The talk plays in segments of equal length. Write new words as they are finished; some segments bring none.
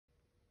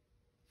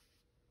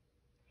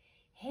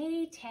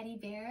Hey teddy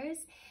bears,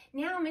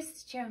 now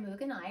Mrs.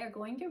 Charamuga and I are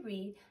going to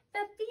read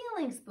The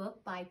Feelings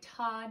book by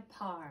Todd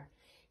Parr.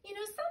 You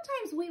know,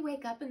 sometimes we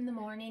wake up in the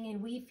morning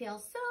and we feel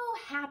so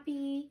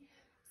happy.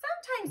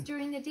 Sometimes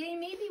during the day,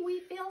 maybe we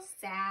feel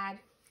sad.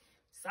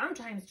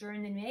 Sometimes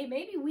during the day,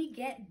 maybe we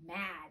get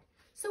mad.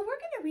 So we're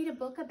going to read a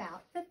book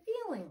about the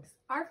feelings,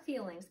 our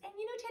feelings. And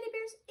you know, teddy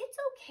bears, it's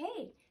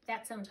okay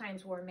that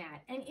sometimes we're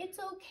mad. And it's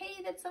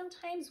okay that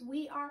sometimes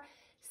we are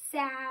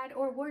sad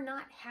or we're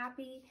not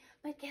happy.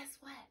 But guess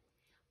what?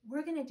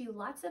 We're going to do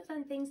lots of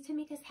fun things to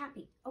make us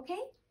happy, okay?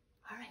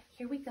 All right,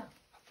 here we go.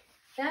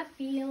 The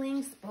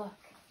Feelings book.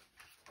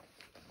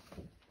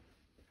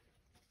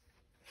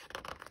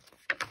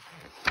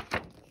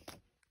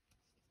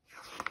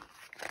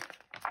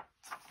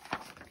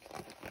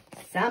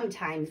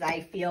 Sometimes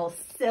I feel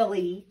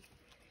silly.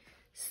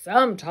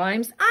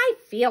 Sometimes I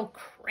feel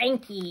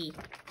cranky.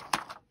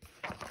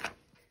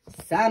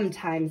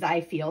 Sometimes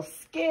I feel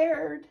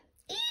scared.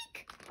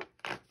 Eek!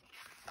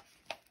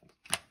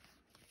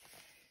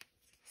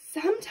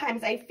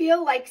 Sometimes I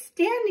feel like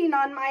standing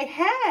on my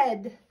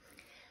head.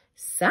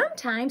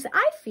 Sometimes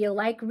I feel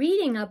like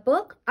reading a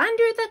book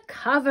under the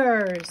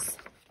covers.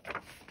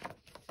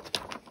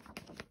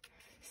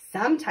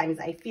 Sometimes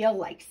I feel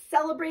like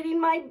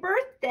celebrating my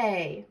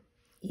birthday.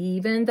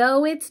 Even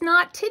though it's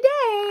not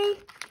today.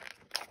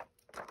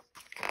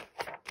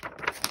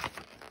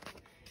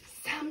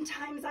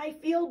 Sometimes I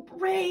feel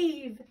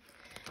brave.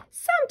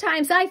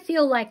 Sometimes I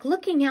feel like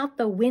looking out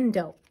the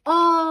window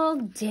all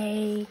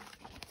day.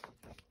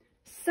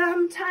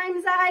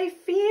 Sometimes I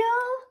feel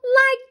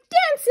like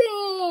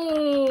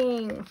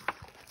dancing.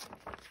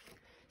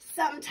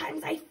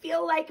 Sometimes I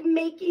feel like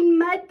making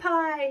mud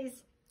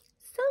pies.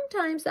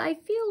 Sometimes I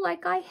feel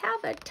like I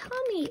have a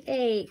tummy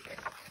ache.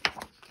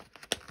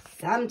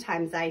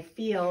 Sometimes I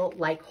feel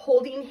like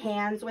holding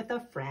hands with a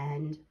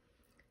friend.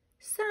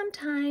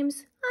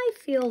 Sometimes I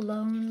feel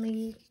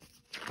lonely.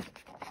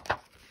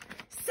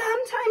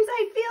 Sometimes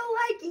I feel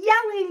like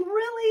yelling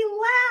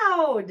really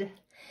loud.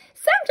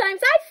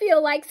 Sometimes I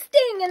feel like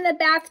staying in the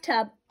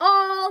bathtub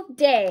all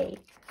day.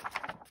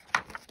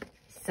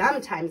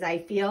 Sometimes I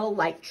feel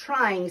like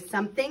trying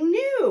something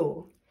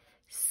new.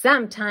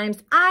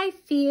 Sometimes I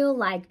feel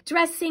like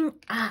dressing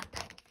up.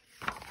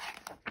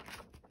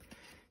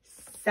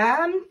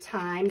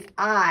 Sometimes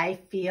I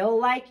feel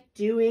like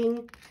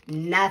doing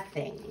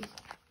nothing.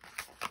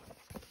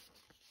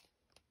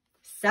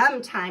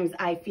 Sometimes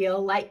I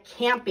feel like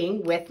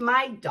camping with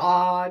my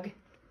dog.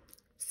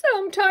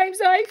 Sometimes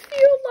I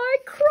feel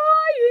like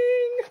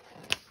crying.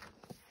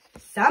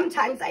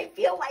 Sometimes I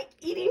feel like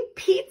eating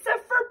pizza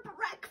for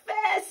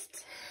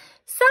breakfast.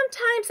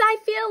 Sometimes I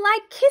feel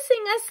like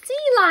kissing a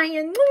sea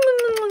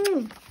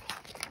lion.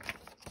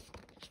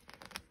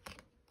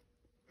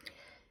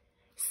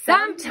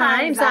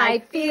 Sometimes I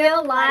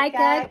feel like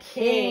a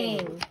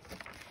king.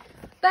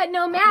 But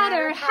no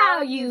matter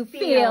how you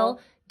feel,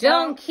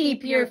 don't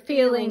keep your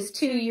feelings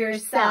to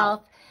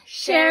yourself.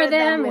 Share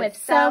them with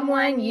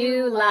someone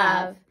you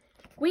love.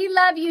 We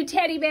love you,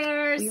 teddy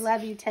bears. We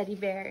love you, teddy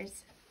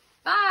bears.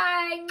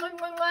 Bye. Mwah,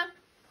 mwah, mwah.